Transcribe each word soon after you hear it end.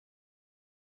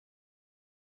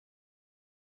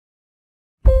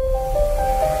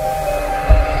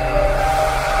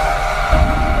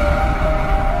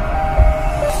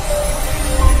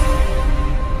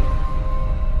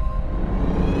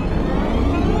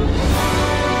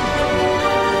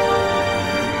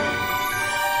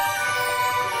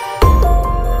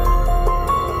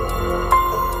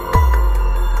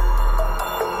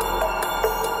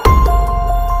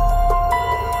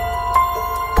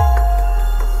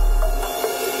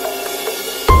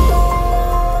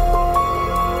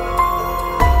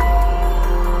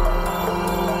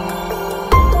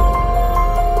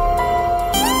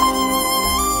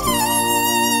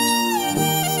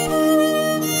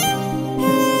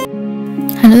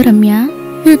Hello Ramya,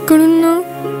 ఎక్కడున్నా?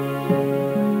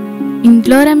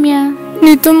 ఇంట్లో రమ్య.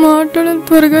 నీతో మాట్లాడడం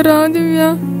త్వరగా రా దివ్య.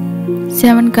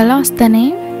 7 కల్లా వస్తానే,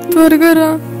 త్వరగా రా.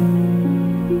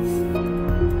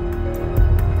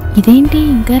 ఇదేంటి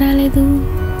ఇంకా రాలేదు?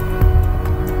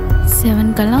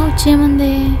 7 కల్లా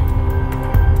వచ్చేముందే,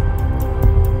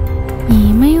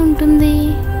 ఏమై ఉంటుంది?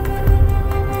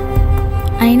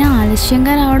 అయినా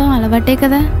ఆలస్యంగా రావడం అలవాటే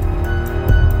కదా.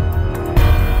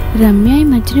 రమ్య ఈ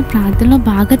మధ్యన ప్రార్థనలో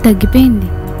బాగా తగ్గిపోయింది.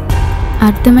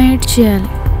 అర్థమయ్యేట్టు చేయాలి.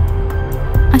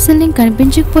 అసలు నేను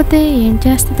కనిపించకపోతే ఏం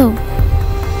చేస్తుందో.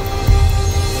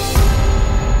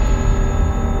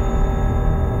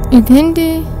 ఇదేంటి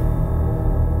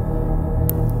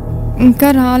ఇంకా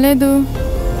రాలేదు?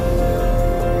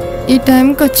 ఈ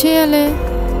టైంకి వచ్చేయాలి.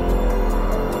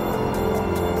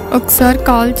 ఒకసారి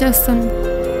కాల్ చేస్తాను.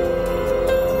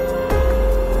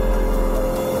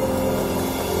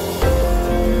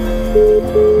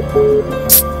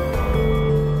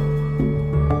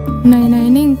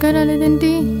 నైన్ ఇంకా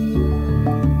రాలేదేంటి?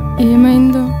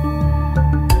 ఏమైందో?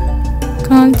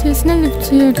 కాల్ చేసినా లిఫ్ట్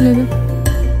చేయట్లేదు.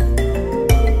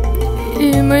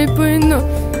 ఏమైపోయిందో?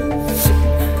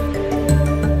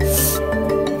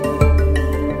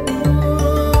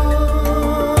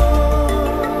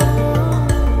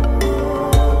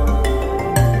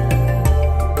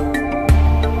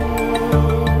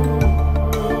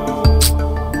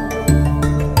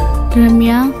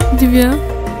 రమ్య, దివ్య,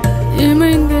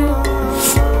 ఏమైంది?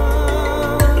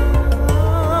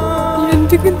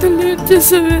 ఎందుకు ఇంత లేట్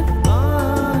చేసావే?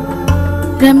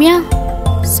 రమ్య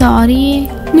సారీ.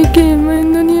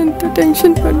 నీకేమైందని ఎంత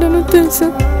టెన్షన్ పడ్డానో తెలుసా?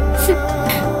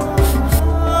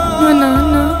 మా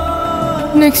నాన్న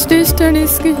నెక్స్ట్ డే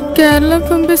స్టడీస్కి కేరళ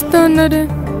పంపిస్తా అన్నారే.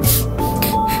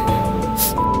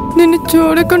 నిన్ను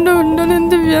చూడకుండా ఉండలేను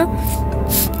దివ్య.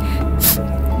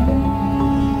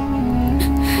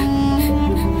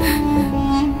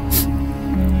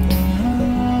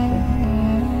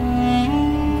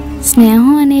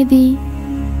 స్నేహం అనేది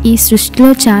ఈ సృష్టిలో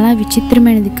చాలా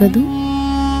విచిత్రమైనది కదూ.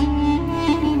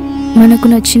 మనకు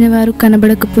నచ్చిన వారు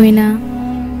కనబడకపోయినా,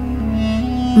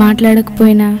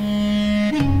 మాట్లాడకపోయినా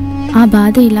ఆ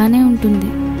బాధ ఇలానే ఉంటుంది.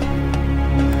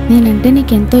 నేనంటే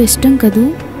నీకెంతో ఇష్టం కదూ.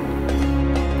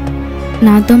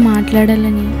 నాతో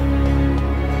మాట్లాడాలని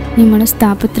నీ మనసు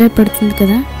తాపత్రయపడుతుంది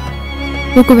కదా.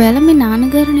 ఒకవేళ మీ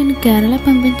నాన్నగారు నేను కేరళ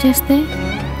పంపించేస్తే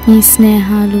ఈ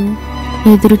స్నేహాలు,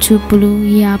 ఎదురు చూపులు,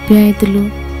 ఈ ఆప్యాయతలు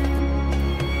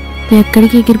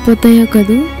ఎక్కడికి ఎగిరిపోతాయో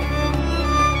కదూ.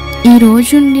 ఈ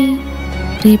రోజుండి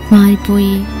రేపు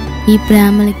మారిపోయి ఈ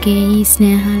ప్రేమలకే, ఈ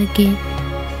స్నేహాలకే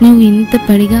నువ్వు ఇంత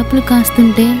పడిగాపులు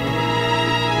కాస్తుంటే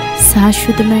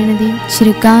శాశ్వతమైనది,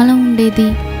 చిరకాలం ఉండేది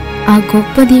ఆ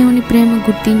గొప్ప దేవుని ప్రేమ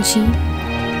గుర్తించి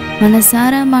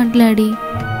మనసారా మాట్లాడి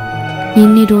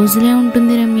ఎన్ని రోజులే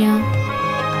ఉంటుంది రమ్య.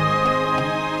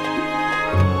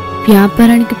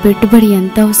 వ్యాపారానికి పెట్టుబడి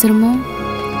ఎంత అవసరమో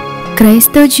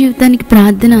క్రైస్తవ జీవితానికి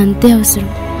ప్రార్థన అంతే అవసరం.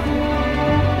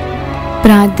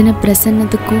 ప్రార్థన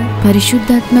ప్రసన్నతకు,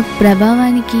 పరిశుద్ధాత్మ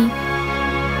ప్రభావానికి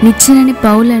నిచ్చెనని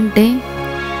పౌలు అంటే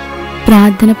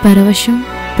ప్రార్థన పరవశం,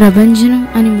 ప్రభంజనం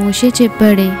అని మోషే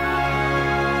చెప్పాడే.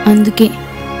 అందుకే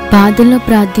బాధల్లో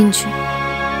ప్రార్థించు,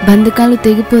 బంధకాలు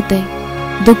తెగిపోతాయి.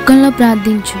 దుఃఖంలో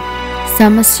ప్రార్థించు,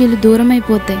 సమస్యలు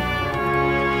దూరమైపోతాయి.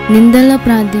 నిందల్లో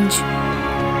ప్రార్థించు,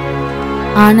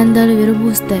 ఆనందాలు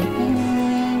విరబూస్తాయి.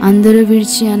 అందరూ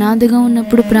విడిచి అనాథగా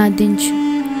ఉన్నప్పుడు ప్రార్థించు.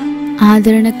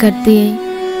 ఆదరణకర్త అయి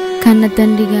కన్న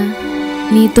తండ్రిగా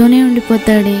నీతోనే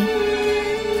ఉండిపోతాడే.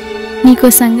 నీకో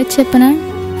సంగతి చెప్పనా?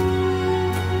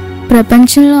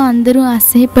 ప్రపంచంలో అందరూ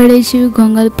అసహ్యపడేసివి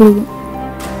గొంగళ పురుగు,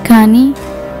 కానీ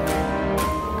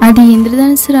అది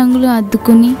ఇంద్రధనుసు రంగులు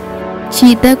అద్దుకుని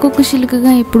సీతాకొక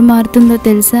చిలుకగా ఎప్పుడు మారుతుందో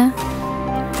తెలుసా?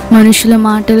 మనుషుల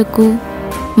మాటలకు,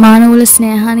 మానవుల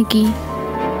స్నేహానికి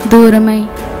దూరమై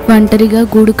ఒంటరిగా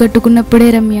గూడు కట్టుకున్నప్పుడే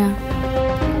రమ్య.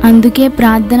 అందుకే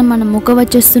ప్రార్థన మన ముఖ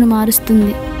వచ్చస్సును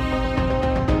మారుస్తుంది.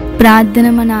 ప్రార్థన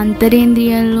మన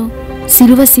అంతరేంద్రియాల్లో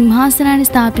శిలువ సింహాసనాన్ని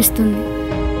స్థాపిస్తుంది.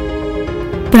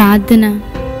 ప్రార్థన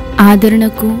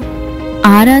ఆదరణకు,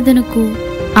 ఆరాధనకు,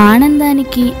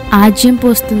 ఆనందానికి ఆజ్యం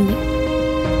పోస్తుంది.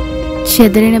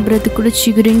 చెదరిన బ్రతుకులు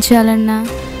చిగురించాలన్నా,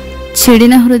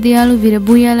 చెడిన హృదయాలు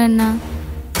విరబూయాలన్నా,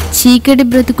 చీకటి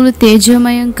బ్రతుకులు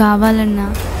తేజోమయం కావాలన్నా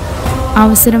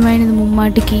అవసరమైనది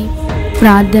ముమ్మాటికి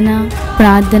ప్రార్థన,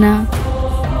 ప్రార్థన,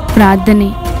 ప్రార్థనే.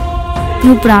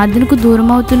 నువ్వు ప్రార్థనకు దూరం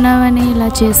అవుతున్నావని ఇలా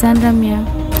చేశాను రమ్య.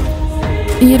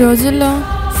 ఈ రోజుల్లో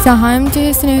సహాయం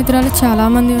చేసే స్నేహితురాలు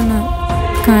చాలామంది ఉన్నారు,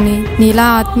 కానీ నీలా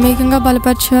ఆత్మీయంగా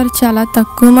బలపరిచేవారు చాలా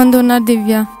తక్కువ మంది ఉన్నారు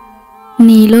దివ్య.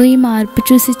 నీలో ఈ మార్పు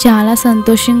చూసి చాలా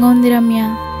సంతోషంగా ఉంది రమ్య.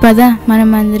 పద, మన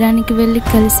మందిరానికి వెళ్ళి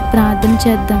కలిసి ప్రార్థన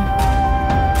చేద్దాం.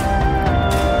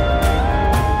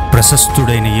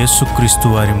 ప్రశస్తుడైన యేసుక్రీస్తు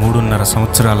వారి 3.5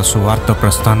 సంవత్సరాల సువార్త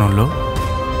ప్రస్థానంలో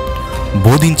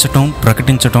బోధించటం,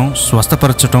 ప్రకటించటం,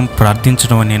 స్వస్థపరచటం,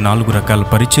 ప్రార్థించటం అనే 4 రకాల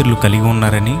పరిచర్లు కలిగి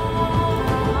ఉన్నారని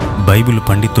బైబిల్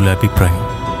పండితుల అభిప్రాయం.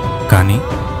 కానీ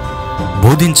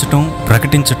బోధించటం,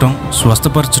 ప్రకటించటం,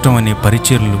 స్వస్థపరచటం అనే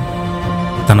పరిచర్లు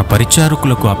తన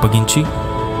పరిచారకులకు అప్పగించి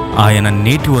ఆయన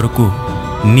నేటి వరకు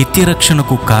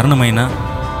నిత్యరక్షణకు కారణమైన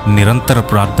నిరంతర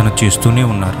ప్రార్థన చేస్తూనే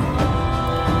ఉన్నారు.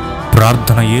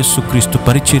 ప్రార్థన యేసుక్రీస్తు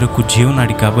పరిచర్యకు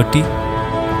జీవనాడి కాబట్టి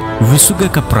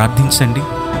విసుగక ప్రార్థించండి,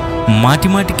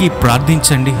 మాటిమాటికి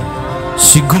ప్రార్థించండి,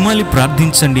 సిగ్గుమాలి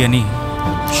ప్రార్థించండి అని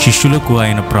శిష్యులకు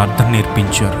ఆయన ప్రార్థన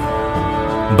నేర్పించారు.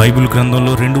 బైబిల్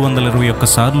గ్రంథంలో 221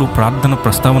 సార్లు ప్రార్థన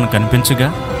ప్రస్తావన కనిపించగా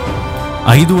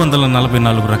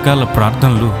 544 రకాల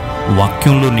ప్రార్థనలు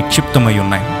వాక్యంలో నిక్షిప్తమై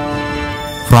ఉన్నాయి.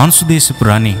 ఫ్రాన్స్ దేశపు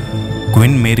రాణి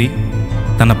క్వీన్ మేరీ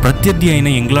తన ప్రత్యర్థి అయిన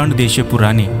ఇంగ్లాండ్ దేశపు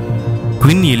రాణి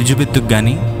క్వీన్ ఎలిజబెత్కు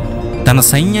కానీ తన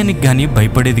సైన్యానికి కానీ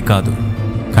భయపడేది కాదు.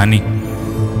 కానీ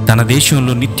తన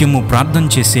దేశంలో నిత్యము ప్రార్థన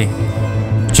చేసే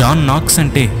జాన్ నాక్స్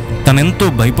అంటే తనెంతో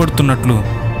భయపడుతున్నట్లు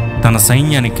తన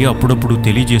సైన్యానికి అప్పుడప్పుడు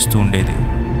తెలియజేస్తూ ఉండేది.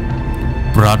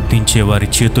 ప్రార్థించే వారి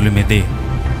చేతుల మీదే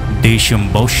దేశం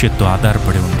భవిష్యత్తు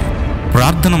ఆధారపడి ఉంది.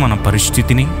 ప్రార్థన మన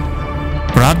పరిస్థితిని,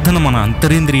 ప్రార్థన మన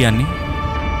అంతరేంద్రియాన్ని,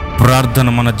 ప్రార్థన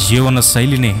మన జీవన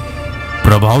శైలిని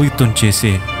ప్రభావితం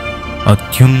చేసే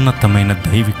అత్యున్నతమైన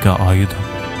దైవిక ఆయుధం.